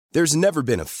There's never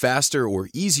been a faster or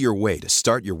easier way to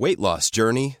start your weight loss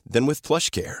journey than with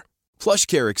PlushCare.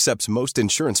 PlushCare accepts most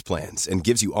insurance plans and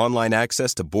gives you online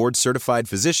access to board-certified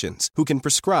physicians who can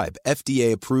prescribe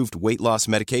FDA-approved weight loss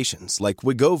medications like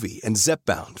Wegovy and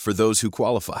Zepbound for those who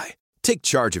qualify. Take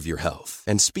charge of your health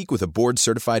and speak with a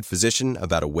board-certified physician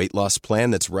about a weight loss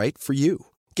plan that's right for you.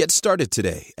 Get started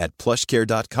today at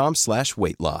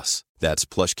plushcare.com/weight-loss. That's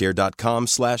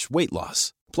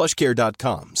plushcare.com/weight-loss.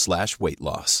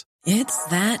 plushcare.com/weight-loss. It's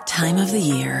that time of the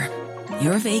year.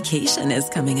 Your vacation is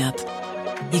coming up.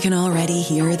 You can already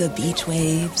hear the beach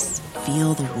waves,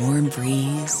 feel the warm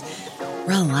breeze,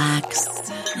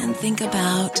 relax, and think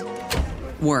about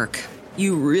work.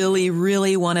 You really,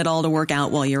 really want it all to work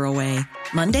out while you're away.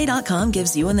 Monday.com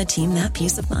gives you and the team that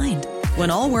peace of mind. When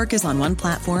all work is on one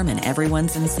platform and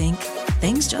everyone's in sync,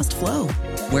 things just flow.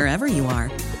 Wherever you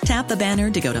are, tap the banner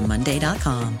to go to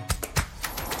Monday.com.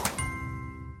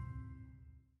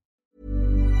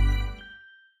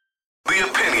 The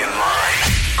Opinion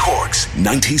Line. Cork's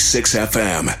 96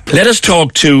 FM. Let us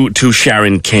talk to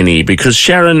Sharon Kenny, because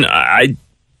Sharon,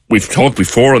 we've talked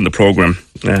before on the programme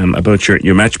about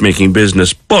your matchmaking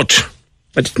business, but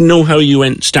I didn't know how you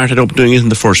started up doing it in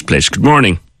the first place. Good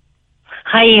morning.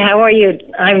 Hi, how are you?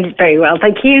 I'm very well,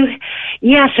 thank you.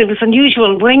 Yes, it was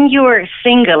unusual. When you were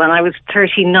single, and I was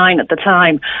 39 at the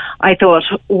time, I thought,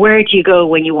 where do you go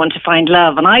when you want to find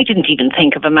love? And I didn't even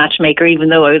think of a matchmaker, even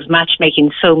though I was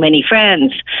matchmaking so many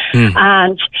friends.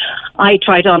 And I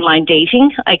tried online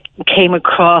dating. I came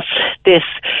across this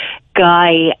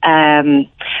guy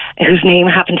whose name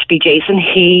happened to be Jason.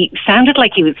 He sounded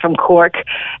like he was from Cork.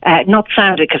 Not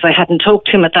sounded, because I hadn't talked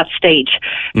to him at that stage.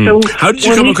 So how did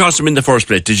you come across him in the first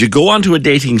place? Did you go onto a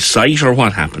dating site, or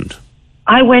what happened?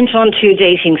 I went onto a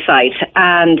dating site,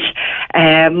 and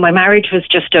my marriage was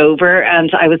just over,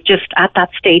 and I was just at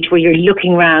that stage where you're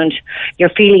looking around, you're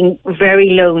feeling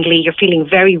very lonely, you're feeling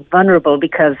very vulnerable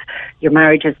because your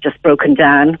marriage has just broken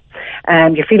down,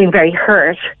 you're feeling very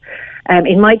hurt.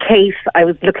 In my case, I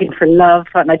was looking for love,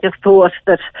 and I just thought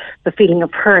that the feeling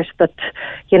of hurt, that,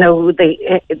 you know,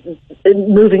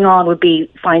 moving on would be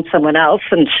find someone else.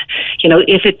 And, you know,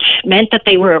 if it meant that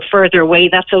they were further away,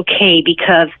 that's okay,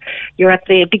 because you're at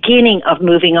the beginning of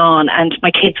moving on. And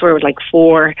my kids were like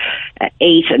 4,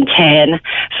 8 and 10.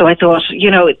 So I thought, you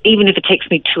know, even if it takes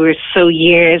me 2 or so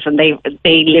years and they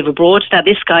live abroad. Now,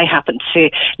 this guy happened to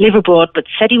live abroad, but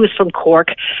said he was from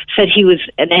Cork, said he was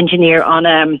an engineer on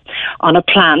a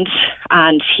plant,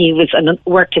 and he was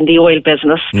worked in the oil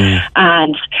business,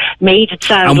 and made it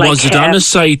sound like... And was it on a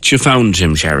site you found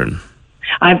him, Sharon?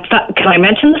 Can I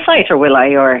mention the site, or will I?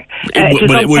 Or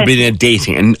it would be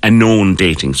a known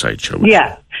dating site, shall we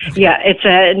say? Yeah, it's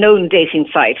a known dating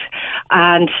site,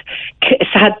 and it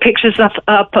had pictures up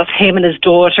of him and his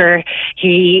daughter.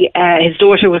 His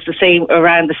daughter was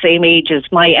around the same age as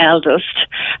my eldest,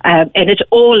 and it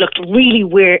all looked really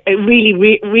weird, really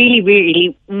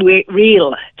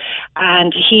real.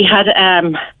 And he had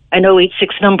an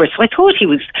 086 number, so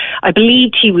I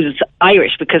believed he was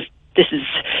Irish, because this is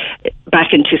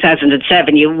back in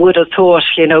 2007. You would have thought,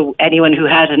 you know, anyone who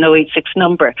had an 086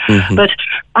 number. But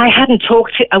I hadn't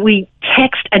talked to... we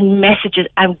text and messages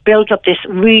and built up this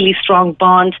really strong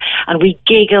bond, and we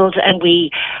giggled and we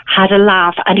had a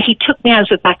laugh, and he took me out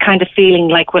with that kind of feeling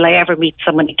like, will I ever meet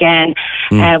someone again?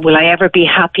 Will I ever be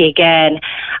happy again?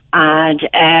 And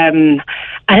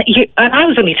I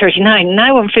was only 39.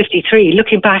 Now I'm 53.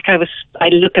 Looking back, I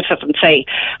look at it and say,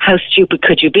 how stupid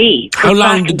could you be? How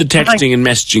long did the texting and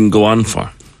messaging go on for?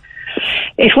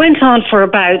 It went on for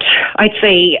about, I'd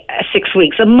say, 6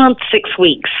 weeks, a month, 6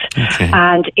 weeks. Okay.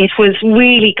 And it was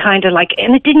really kind of like,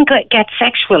 and it didn't get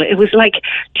sexual. It was like,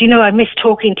 do you know, I miss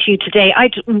talking to you today.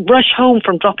 I'd rush home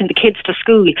from dropping the kids to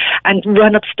school and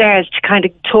run upstairs to kind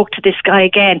of talk to this guy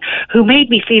again, who made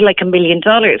me feel like $1 million.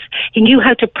 He knew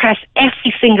how to press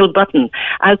every single button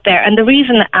out there. And the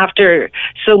reason, after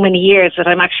so many years, that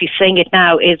I'm actually saying it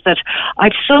now is that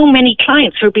I've so many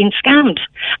clients who are being scammed.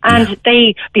 And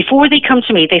before they come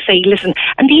to me, they say, listen,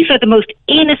 and these are the most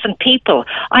innocent people.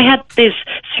 I had this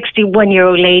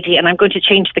 61-year-old lady, and I'm going to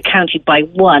change the county by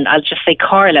 1. I'll just say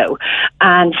Carlo,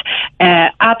 and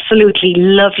absolutely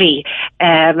lovely,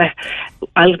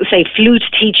 I'll say flute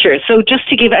teacher. So just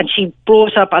to give, and she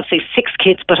brought up, I'll say 6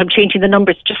 kids, but I'm changing the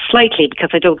numbers just slightly because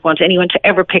I don't want anyone to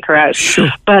ever pick her out. Sure.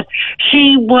 But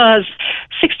she was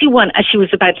 61, and she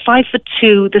was about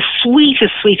 5'2", the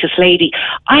sweetest lady.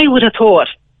 I would have thought,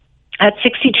 at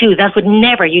 62,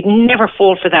 you'd never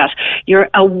fall for that. You're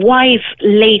a wise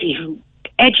lady who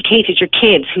educated your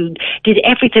kids, who did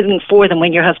everything for them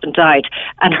when your husband died,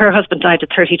 and her husband died at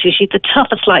 32. She had the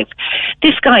toughest life.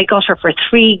 This guy got her for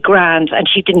 $3,000 and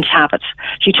she didn't have it.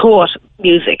 She taught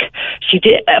music. She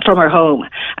did from her home,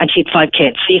 and she had 5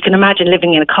 kids. So you can imagine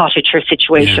living in a cottage, her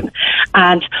situation.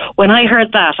 Yeah. And when I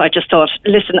heard that, I just thought,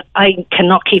 listen, I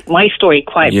cannot keep my story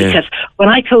quiet, because when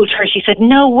I told her, she said,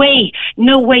 no way,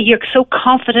 you're so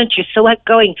confident, you're so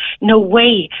outgoing, no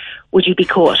way would you be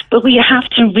caught. But we have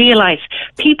to realise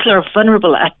people are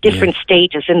vulnerable at different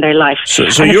stages in their life.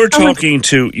 So you're talking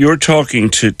to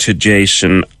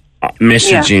Jason,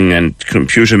 messaging and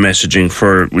computer messaging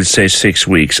for, we'll say, 6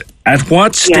 weeks. At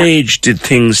what stage did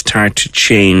things start to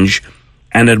change,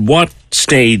 and at what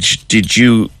stage did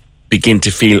you begin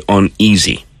to feel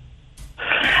uneasy?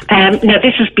 Now,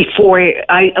 this is before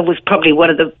I was probably one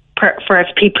of the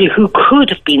first people who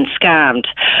could have been scammed.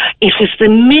 It was the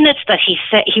minute that he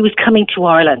said he was coming to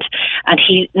Ireland, and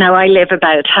now I live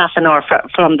about half an hour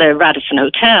from the Radisson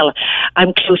Hotel.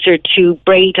 I'm closer to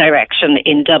Bray direction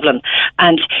in Dublin,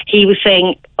 and he was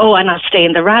saying, oh, and I'll stay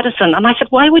in the Radisson. And I said,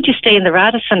 why would you stay in the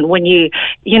Radisson when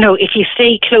if you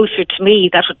stay closer to me,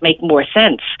 that would make more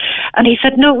sense. And he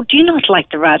said, no, do you not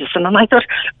like the Radisson? And I thought,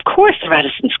 of course the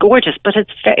Radisson's gorgeous, but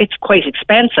it's quite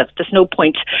expensive. There's no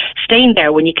point staying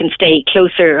there when you can stay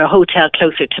closer, a hotel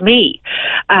closer to me.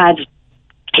 And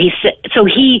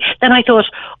then I thought,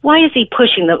 why is he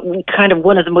pushing the kind of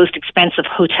one of the most expensive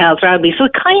hotels around me? So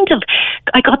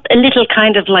I got a little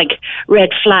kind of like red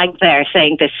flag there,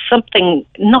 saying there's something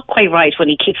not quite right when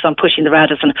he keeps on pushing the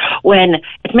Radisson, when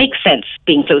it makes sense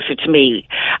being closer to me,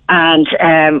 and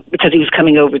because he was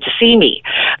coming over to see me.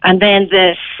 And then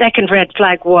the second red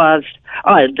flag was,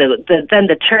 then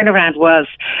the turnaround was,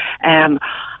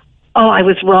 I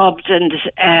was robbed, and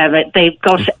they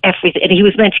got everything. And he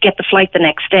was meant to get the flight the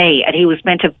next day, and he was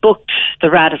meant to have booked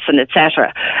the Radisson,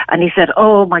 etc. And he said,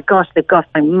 oh my gosh, they've got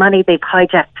my money, they've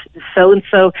hijacked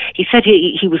so-and-so. He said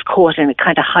he was caught in a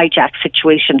kind of hijacked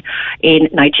situation in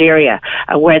Nigeria,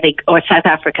 or South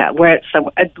Africa,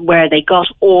 where they got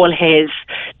all his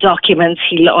documents.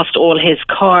 He lost all his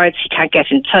cards. He can't get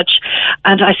in touch.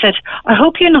 And I said, I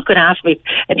hope you're not going to ask me.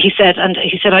 And he said,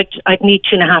 I'd need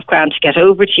 $2,500 to get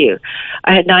over to you.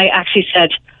 And I actually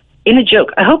said, in a joke,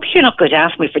 I hope you're not going to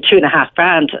ask me for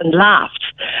 $2,500, and laughed.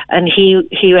 And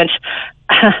he went,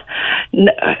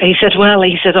 he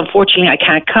said, unfortunately, I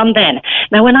can't come then.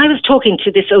 Now, when I was talking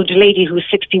to this older lady who was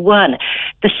 61,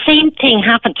 the same thing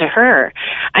happened to her.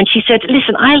 And she said,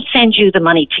 listen, I'll send you the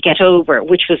money to get over,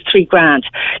 which was $3,000.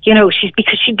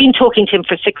 Because she'd been talking to him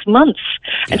for 6 months.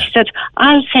 And she said,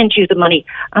 I'll send you the money.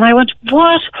 And I went,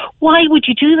 what? Why would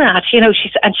you do that? She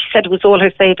said it was all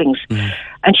her savings. Mm.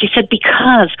 And she said,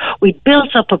 because we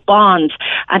built up a bond,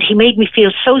 and he made me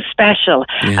feel so special,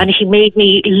 and he made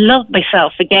me love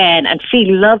myself again and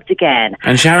feel loved again.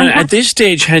 And Sharon, at this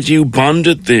stage, had you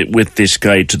bonded with this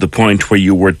guy to the point where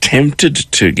you were tempted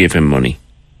to give him money?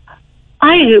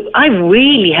 I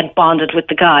really had bonded with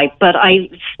the guy, but I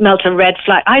smelt a red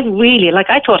flag. I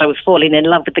thought I was falling in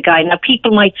love with the guy. Now,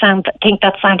 people might think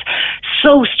that sounds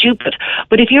so stupid,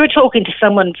 but if you're talking to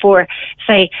someone for,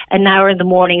 say, an hour in the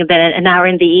morning and then an hour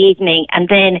in the evening, and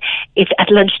then if at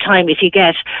lunchtime, if you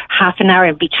get half an hour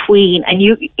in between, and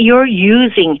you're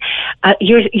using,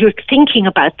 you're thinking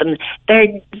about them, they're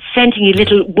sending you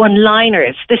little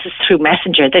one-liners. This is through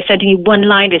Messenger. They're sending you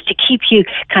one-liners to keep you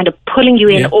kind of pulling you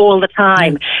in all the time.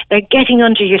 They're getting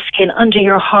under your skin, under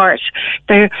your heart.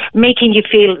 They're making you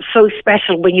feel so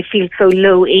special when you feel so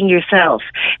low in yourself.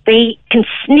 They can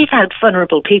sniff out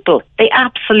vulnerable people. They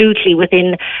absolutely,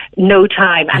 within no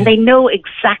time, and they know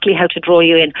exactly how to draw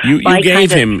you in. You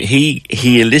gave him, he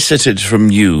elicited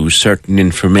from you certain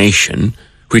information,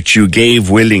 which you gave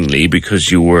willingly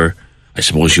because you were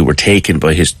taken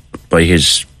by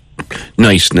his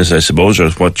niceness, I suppose,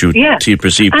 or what you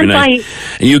perceived to be nice.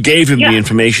 And you gave him the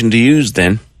information to use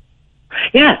then.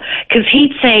 Yeah, because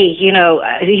he'd say,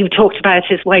 he talked about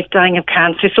his wife dying of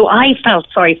cancer, so I felt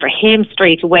sorry for him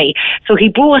straight away. So he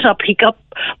got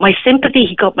my sympathy,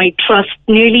 he got my trust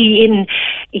nearly in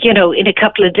a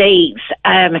couple of days.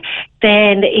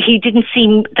 Then he didn't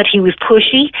seem that he was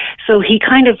pushy, so he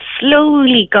kind of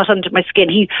slowly got under my skin.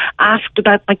 He asked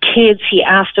about my kids, he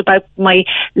asked about my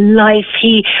life.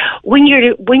 When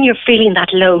you're feeling that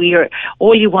low,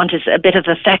 all you want is a bit of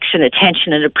affection,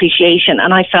 attention, and appreciation.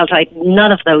 And I felt I had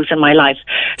none of those in my life.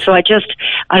 So I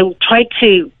tried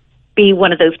to be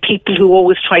one of those people who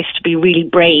always tries to be really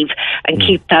brave and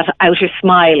keep that outer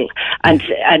smile and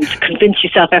convince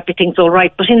yourself everything's all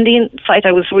right. But in the inside,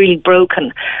 I was really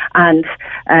broken. And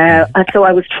so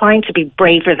I was trying to be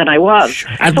braver than I was.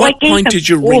 At what point did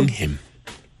you ring him?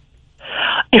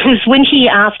 It was when he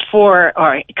asked for,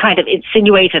 or kind of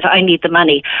insinuated, I need the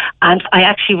money. And I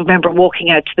actually remember walking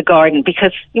out to the garden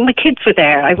because my kids were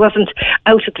there. I wasn't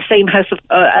out at the same house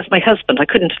as my husband. I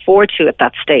couldn't afford to at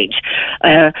that stage.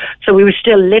 So we were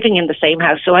still living in the same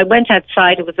house. So I went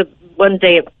outside. It was one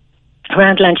day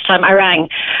around lunchtime. I rang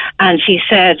and he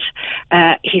said,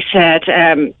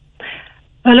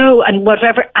 hello, and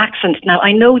whatever accent. Now,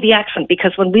 I know the accent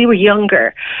because when we were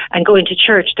younger and going to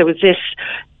church, there was this.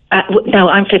 Now,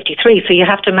 I'm 53, so you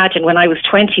have to imagine when I was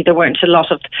 20, there weren't a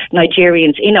lot of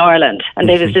Nigerians in Ireland. And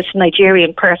there was this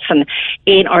Nigerian person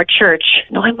in our church.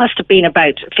 No, I must have been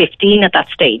about 15 at that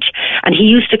stage. And he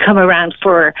used to come around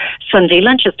for Sunday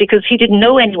lunches because he didn't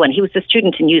know anyone. He was a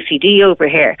student in UCD over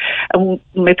here. And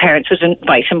my parents would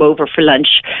invite him over for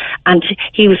lunch. And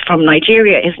he was from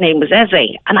Nigeria. His name was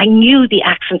Eze. And I knew the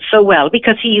accent so well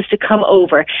because he used to come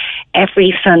over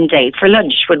every Sunday for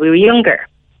lunch when we were younger.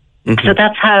 Mm-hmm. So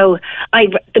that's how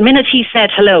the minute he said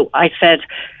hello, I said,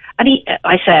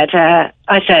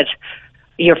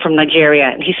 you're from Nigeria.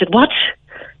 And he said, what?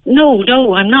 No,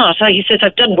 I'm not. He said,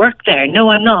 I've done work there.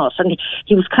 No, I'm not. And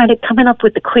he was kind of coming up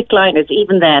with the quick liners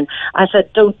even then. I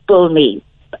said, don't bull me.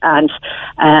 And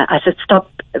I said, stop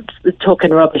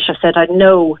talking rubbish. I said, I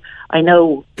know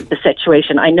the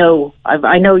situation. I know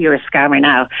you're a scammer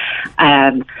now.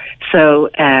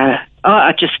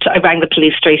 I rang the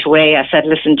police straight away. I said,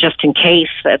 listen, just in case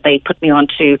they put me they'll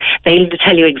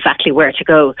tell you exactly where to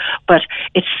go. But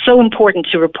it's so important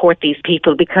to report these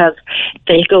people because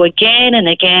they'll go again and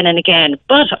again and again.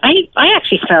 But I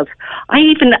actually felt, I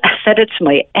even said it to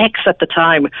my ex at the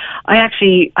time. I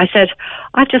said,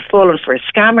 I've just fallen for a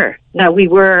scammer. Now, we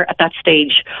were at that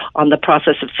stage on the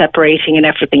process of separating and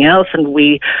everything else, and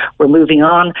we were moving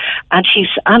on. And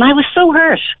I was so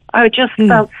hurt. I just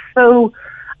felt so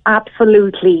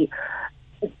absolutely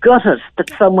gutted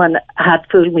that someone had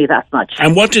fooled me that much.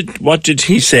 And what did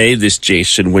he say, this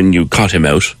Jason, when you caught him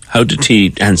out? How did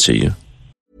he answer you?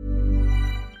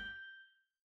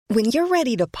 When you're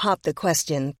ready to pop the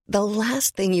question, the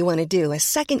last thing you want to do is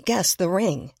second-guess the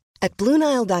ring. At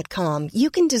BlueNile.com,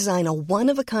 you can design a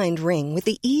one-of-a-kind ring with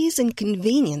the ease and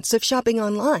convenience of shopping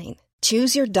online.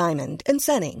 Choose your diamond and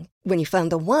setting. When you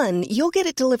find the one, you'll get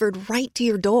it delivered right to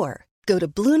your door. Go to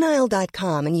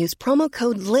BlueNile.com and use promo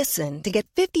code LISTEN to get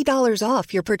 $50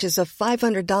 off your purchase of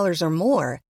 $500 or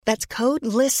more. That's code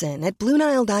LISTEN at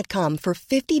BlueNile.com for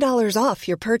 $50 off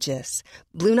your purchase.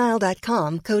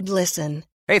 BlueNile.com, code LISTEN.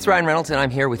 Hey, it's Ryan Reynolds, and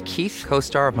I'm here with Keith,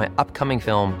 co-star of my upcoming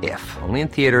film, If, only in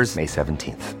theaters May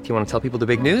 17th. Do you want to tell people the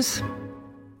big news?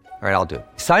 All right, I'll do it.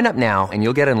 Sign up now and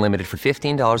you'll get unlimited for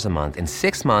 $15 a month and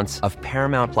 6 months of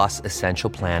Paramount Plus Essential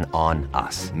Plan on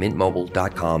us.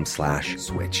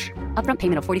 MintMobile.com/switch. Upfront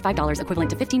payment of $45 equivalent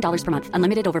to $15 per month.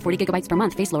 Unlimited over 40 gigabytes per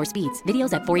month. Face lower speeds.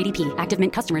 Videos at 480p. Active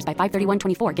Mint customers by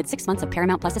 531.24 get 6 months of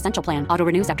Paramount Plus Essential Plan. Auto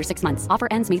renews after 6 months. Offer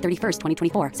ends May 31st,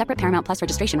 2024. Separate Paramount Plus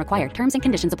registration required. Terms and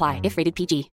conditions apply if rated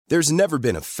PG. There's never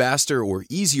been a faster or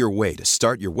easier way to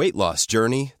start your weight loss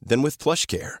journey than with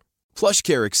PlushCare.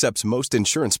 PlushCare accepts most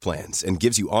insurance plans and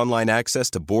gives you online access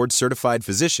to board-certified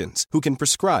physicians who can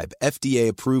prescribe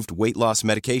FDA-approved weight loss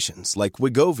medications like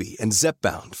Wegovy and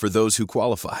Zepbound for those who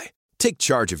qualify. Take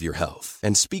charge of your health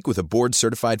and speak with a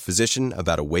board-certified physician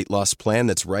about a weight loss plan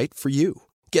that's right for you.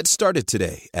 Get started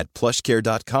today at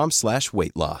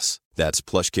plushcare.com/weightloss. That's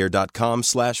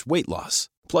plushcare.com/weightloss.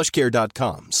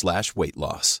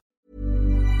 plushcare.com/weightloss.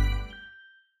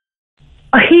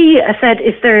 He said,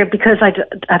 is there, because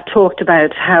I've talked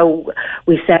about how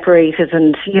we separated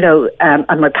and,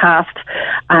 and my past,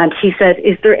 and he said,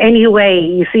 is there any way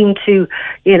you seem to,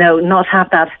 not have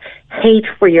that hate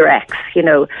for your ex, and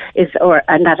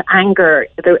that anger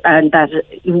and that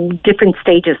different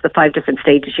stages, the 5 different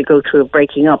stages you go through of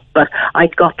breaking up. But I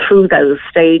got through those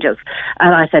stages,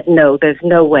 and I said, no, there's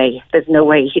no way.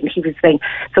 He was saying,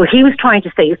 so he was trying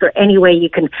to say, is there any way you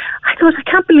can? I thought, I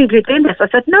can't believe you're doing this. I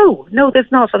said, no,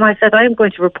 there's not. And I said, I am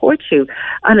going to report you.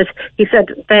 And he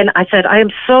said, then I said, I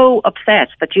am so upset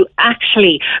that you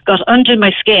actually got under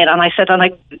my skin. And I said,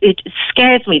 it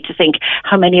scares me to think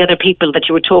how many other people that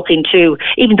you were talking to,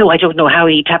 even though I don't know how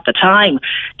he'd have the time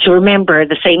to remember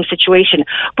the same situation.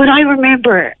 But I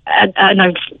remember, and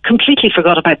I've completely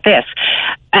forgot about this.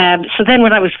 So then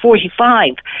when I was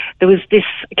 45, there was this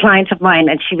client of mine,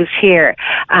 and she was here,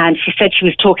 and she said she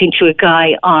was talking to a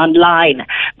guy online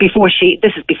before she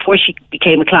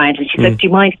became a client, and she said, do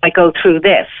you mind if I go through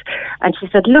this? And she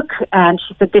said, look, and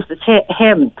she said, this is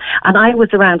him. And I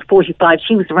was around 45,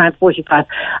 she was around 45.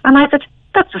 And I said,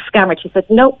 that's a scammer. She said,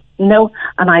 no.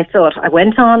 And I thought, I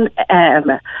went on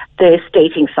this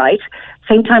dating site,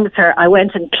 same time as her, I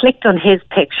went and clicked on his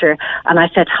picture and I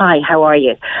said, "Hi, how are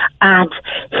you?" And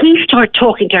he started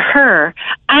talking to her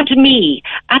and me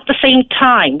at the same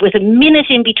time with a minute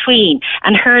in between,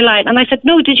 and her line. And I said,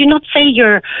 "No, did you not say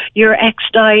your ex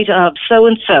died of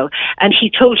so-and-so?" And he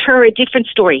told her a different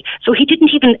story. So he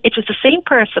didn't even, it was the same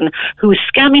person who was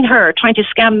scamming her, trying to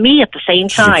scam me at the same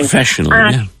time. Professional,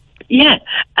 and, yeah,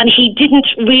 and he didn't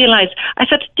realise. I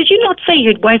said, "Did you not say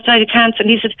your wife died of cancer?" And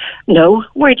he said, "No,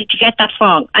 where did you get that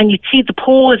from?" And you'd see the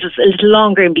pauses a little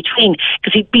longer in between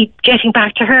because he'd be getting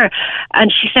back to her.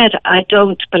 And she said, "I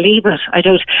don't believe it, I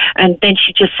don't." And then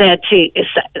she just said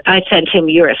I sent him,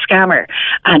 "You're a scammer."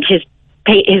 And his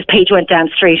page went down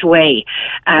straight away.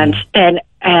 And then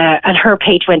and her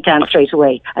page went down straight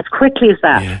away, as quickly as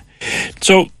that. Yeah.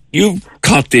 So you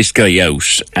caught this guy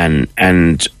out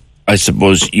and I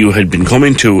suppose you had been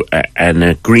coming to an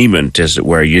agreement, as it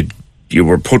were. You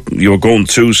were going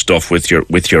through stuff with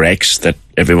your ex that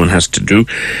everyone has to do.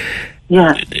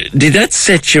 Yeah. Did that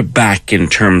set you back in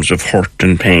terms of hurt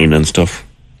and pain and stuff?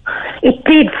 It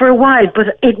did for a while,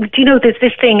 but there's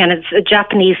this thing, and it's a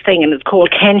Japanese thing, and it's called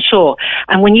Kensho.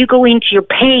 And when you go into your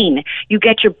pain, you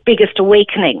get your biggest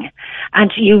awakening,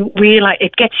 and you realize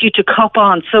it gets you to cop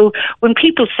on. So when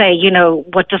people say,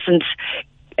 what doesn't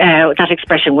that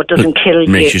expression, what doesn't kill you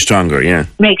makes you stronger, yeah.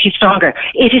 Makes you stronger.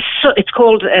 It's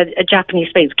called a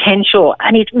Japanese phrase, Kensho,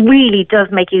 and it really does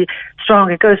make you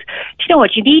stronger. It goes, do you know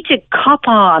what? You need to cop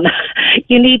on.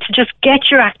 You need to just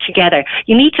get your act together.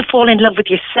 You need to fall in love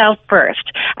with yourself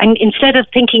first. And instead of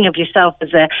thinking of yourself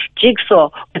as a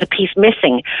jigsaw with a piece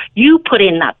missing, you put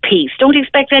in that piece. Don't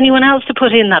expect anyone else to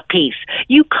put in that piece.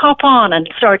 You cop on and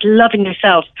start loving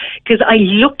yourself. Because I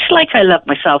looked like I loved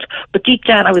myself, but deep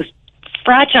down I was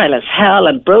fragile as hell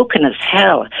and broken as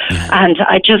hell, and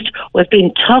I just was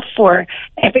being tough for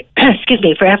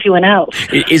everyone else.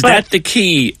 Is that the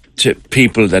key to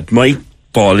people that might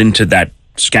fall into that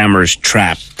scammer's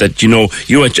trap? That you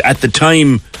at the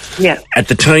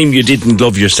time you didn't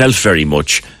love yourself very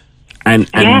much, and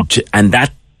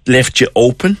that left you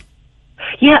open.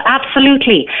 Yeah,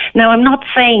 absolutely. Now, I'm not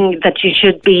saying that you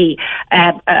should be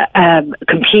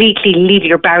completely leave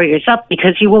your barriers up,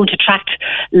 because you won't attract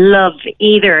love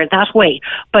either that way.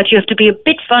 But you have to be a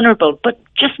bit vulnerable, but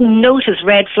just notice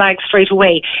red flags straight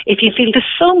away. If you feel there's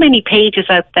so many pages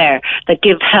out there that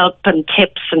give help and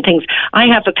tips and things. I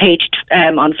have a page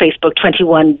on Facebook,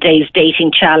 21 Days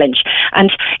Dating Challenge.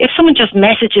 And if someone just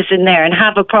messages in there and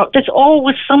have a problem, there's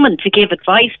always someone to give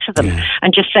advice to them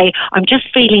and just say, "I'm just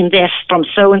feeling this from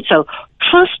so-and-so."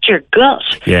 Trust your gut.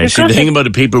 Yeah, the thing about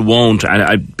it, people won't.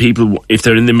 And people, if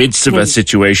they're in the midst of a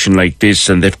situation like this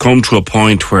and they've come to a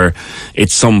point where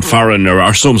it's some foreigner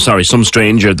or some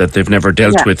stranger that they've never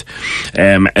dealt with,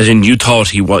 as in you thought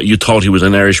he was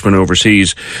an Irishman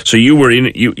overseas. So you were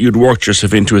you'd worked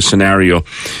yourself into a scenario,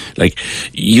 like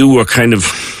you were kind of,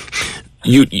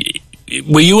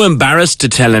 were you embarrassed to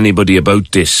tell anybody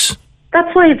about this?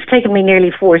 That's why it's taken me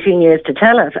nearly 14 years to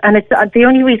tell it. And it's the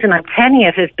only reason I'm telling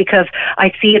it is because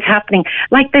I see it happening.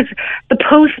 Like there's the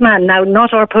postman now,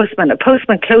 not our postman, a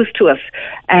postman close to us.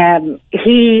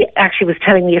 He actually was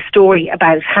telling me a story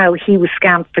about how he was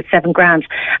scammed for $7,000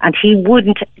 and he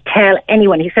wouldn't tell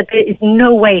anyone. He said, "There is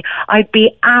no way. I'd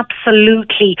be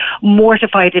absolutely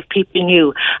mortified if people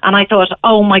knew." And I thought,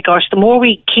 oh my gosh, the more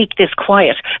we keep this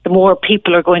quiet, the more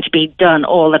people are going to be done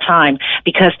all the time,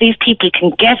 because these people can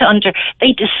get under,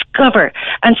 they discover.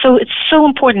 And so it's so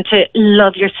important to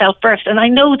love yourself first. And I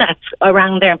know that's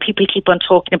around there and people keep on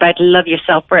talking about love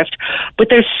yourself first, but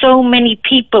there's so many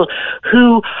people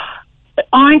who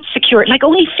aren't secure. Like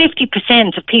only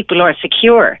 50% of people are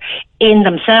secure in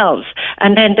themselves.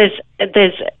 And then there's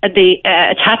the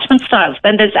attachment styles.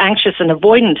 Then there's anxious and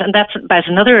avoidant, and that's about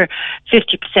another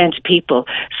 50% of people.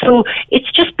 So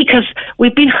it's just because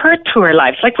we've been hurt through our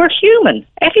lives. Like, we're human.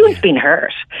 Everyone's been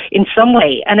hurt in some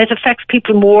way, and it affects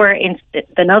people more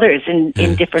than others in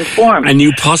different forms. And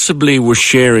you possibly were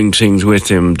sharing things with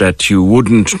him that you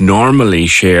wouldn't normally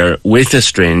share with a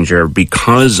stranger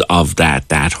because of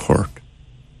that hurt.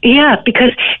 Yeah,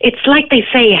 because it's like they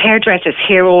say, hairdressers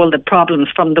hear all the problems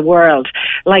from the world.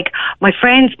 Like, my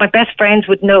best friends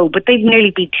would know, but they'd nearly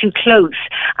be too close.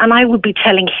 And I would be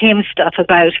telling him stuff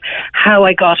about how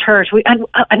I got hurt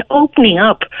and opening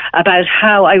up about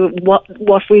how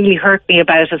what really hurt me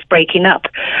about us breaking up.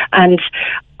 And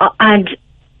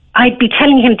I'd be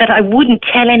telling him that I wouldn't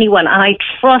tell anyone, and I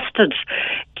trusted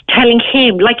telling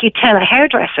him, like you tell a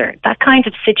hairdresser, that kind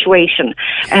of situation,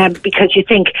 because you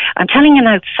think, I'm telling an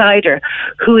outsider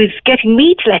who is getting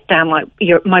me to let down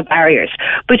my barriers.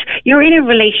 But you're in a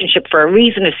relationship for a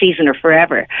reason, a season, or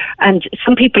forever. And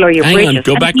some people are your bridges.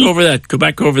 Go back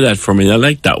over that for me. I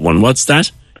like that one. What's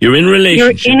that? You're in a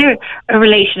relationship. You're in a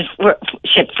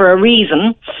relationship for a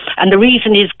reason, and the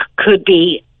reason could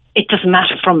be, it doesn't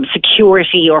matter, from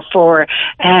security or for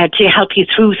to help you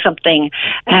through something.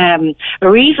 A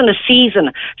reason, a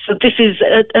season. So this is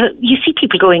you see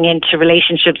people going into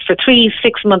relationships for 3,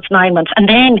 6 months, 9 months, and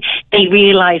then they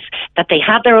realise that they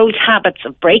have their old habits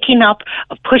of breaking up,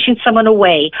 of pushing someone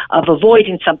away, of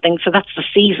avoiding something. So that's the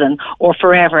season or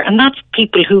forever. And that's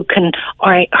people who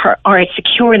are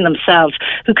secure in themselves,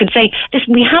 who can say,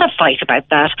 listen, we had a fight about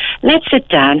that. Let's sit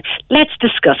down. Let's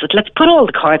discuss it. Let's put all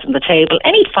the cards on the table.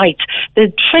 Any fight,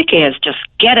 the trick is just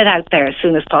get it out there as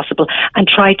soon as possible and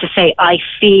try to say, I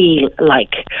feel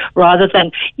like, rather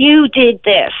than you did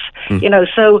this,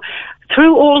 so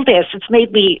through all this, it's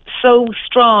made me so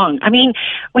strong. I mean,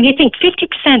 when you think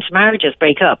 50% of marriages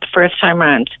break up first time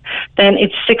round, then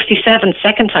it's 67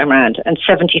 second time round and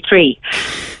 73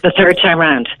 the third time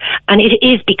round. And it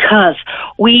is because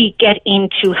we get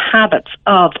into habits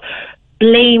of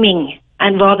blaming,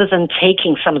 and rather than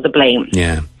taking some of the blame,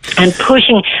 and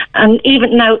pushing, and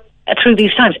even now through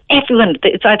these times, everyone,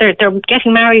 it's either they're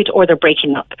getting married or they're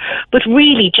breaking up. But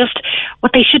really, just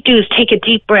what they should do is take a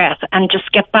deep breath and just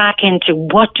get back into,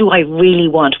 what do I really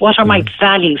want? What are my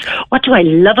values? What do I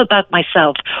love about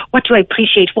myself? What do I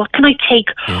appreciate? What can I take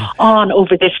on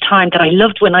over this time that I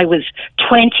loved when I was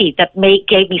 20 that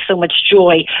gave me so much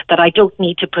joy that I don't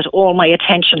need to put all my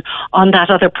attention on that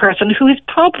other person who is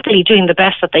probably doing the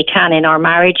best that they can in our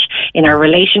marriage, in our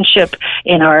relationship,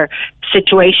 in our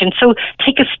situation. So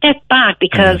take a step back,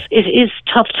 because it is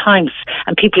tough times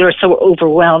and people are so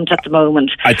overwhelmed at the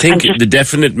moment. I think the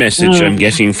definite message I'm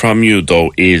getting from you,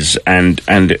 though, is, and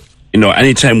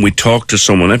anytime we talk to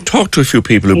someone, I've talked to a few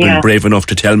people who've been brave enough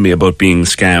to tell me about being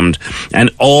scammed, and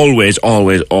always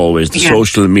the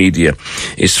social media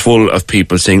is full of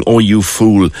people saying, oh, you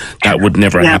fool, that would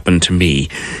never happen to me.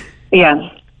 Yeah.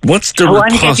 What's the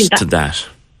riposte to that?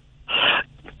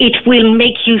 It will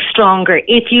make you stronger.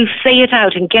 If you say it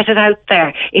out and get it out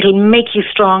there, it'll make you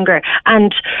stronger.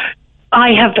 And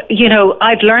I've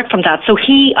learned from that. So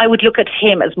I would look at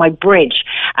him as my bridge,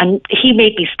 and he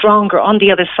made me stronger on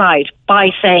the other side by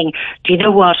saying, do you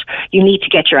know what? You need to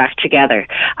get your act together.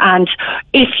 And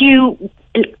if you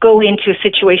go into a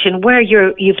situation where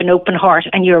you've an open heart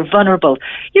and you're vulnerable,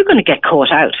 you're going to get caught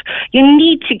out. You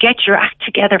need to get your act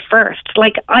together first.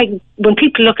 Like when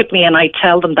people look at me and I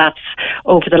tell them that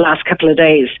over the last couple of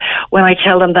days, when I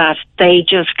tell them that, they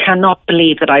just cannot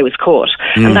believe that I was caught.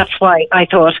 And that's why I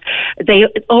thought, they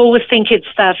always think it's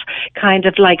that kind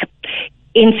of like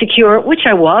insecure, which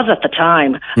I was at the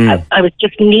time. I was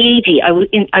just needy. I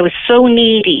was so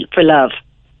needy for love.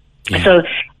 So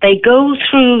they go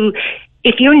through.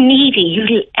 If you're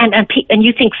needy, and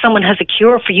you think someone has a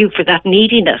cure for you for that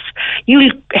neediness,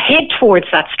 you'll head towards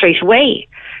that straight away.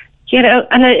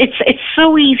 And it's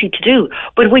so easy to do.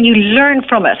 But when you learn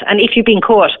from it, and if you've been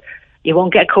caught, you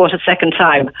won't get caught a second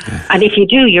time. And if you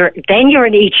do, you're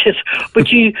an idiot.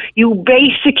 But you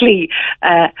basically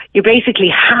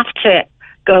have to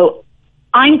go,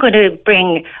 I'm going to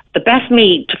bring the best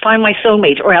me to find my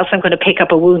soulmate, or else I'm going to pick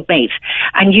up a wound mate.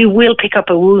 And you will pick up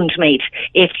a wound mate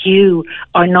if you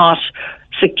are not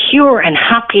secure and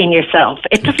happy in yourself.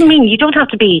 It doesn't mean you don't have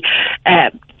to be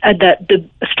the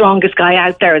strongest guy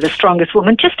out there, or the strongest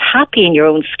woman. Just happy in your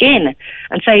own skin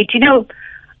and say, do you know,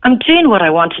 I'm doing what I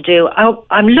want to do.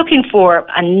 I'm looking for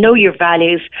and know your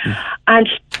values, and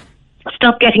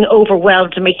stop getting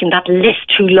overwhelmed and making that list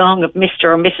too long of Mr.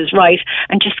 or Mrs. Right,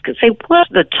 and just say, what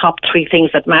are the top 3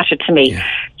 things that matter to me?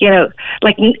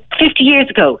 Like 50 years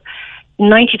ago,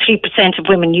 93% of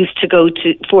women used to go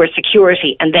for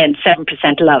security and then 7%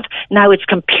 love. Now it's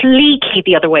completely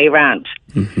the other way around.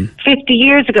 50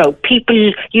 years ago,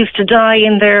 people used to die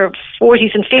in their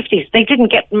 40s and 50s. They didn't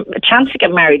get a chance to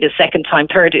get married a second time,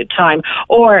 third time,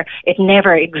 or it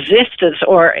never existed,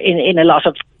 or in a lot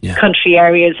of country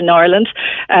areas in Ireland,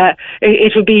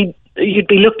 it would be, you'd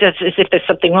be looked at as if there's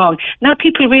something wrong. Now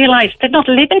people realise they're not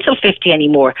living till 50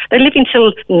 anymore. They're living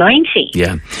till 90.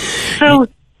 Yeah. So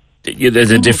there's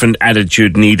a different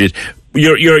attitude needed.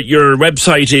 Your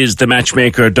website is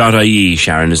thematchmaker.ie,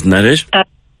 Sharon, isn't that it?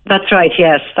 That's right,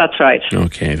 yes, that's right.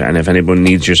 Okay, and if anyone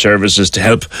needs your services to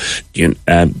help,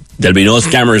 there'll be no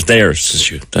scammers there,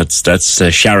 says you.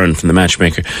 That's Sharon from the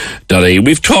Matchmaker.ie.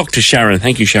 We've talked to Sharon,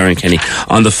 thank you Sharon Kenny,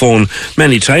 on the phone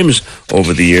many times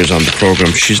over the years on the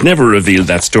programme. She's never revealed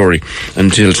that story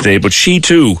until today, but she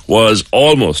too was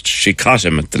she caught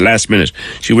him at the last minute.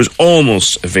 She was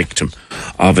almost a victim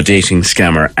of a dating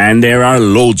scammer, and there are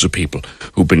loads of people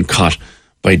who've been caught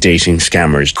by dating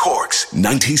scammers. Cork's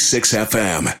 96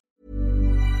 FM.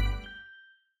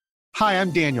 Hi,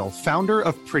 I'm Daniel, founder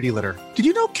of Pretty Litter. Did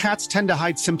you know cats tend to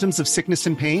hide symptoms of sickness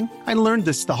and pain? I learned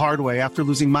this the hard way after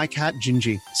losing my cat,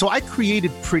 Gingy. So I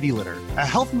created Pretty Litter, a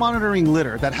health monitoring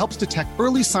litter that helps detect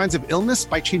early signs of illness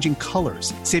by changing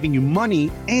colors, saving you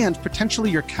money and potentially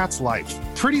your cat's life.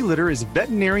 Pretty Litter is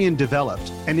veterinarian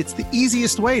developed, and it's the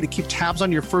easiest way to keep tabs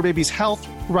on your fur baby's health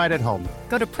right at home.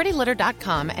 Go to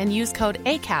prettylitter.com and use code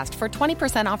ACAST for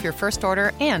 20% off your first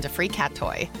order and a free cat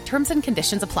toy. Terms and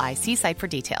conditions apply. See site for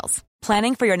details.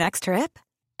 Planning for your next trip?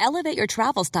 Elevate your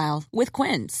travel style with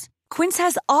Quince. Quince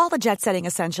has all the jet-setting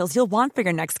essentials you'll want for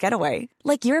your next getaway,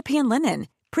 like European linen,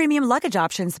 premium luggage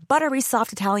options, buttery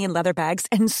soft Italian leather bags,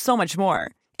 and so much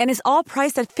more. And is all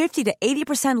priced at 50 to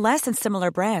 80% less than similar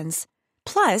brands.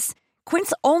 Plus,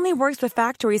 Quince only works with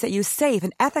factories that use safe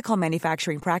and ethical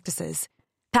manufacturing practices.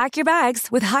 Pack your bags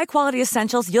with high-quality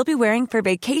essentials you'll be wearing for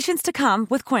vacations to come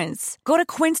with Quince. Go to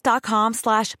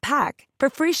quince.com/pack for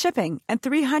free shipping and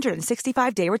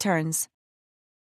 365-day returns.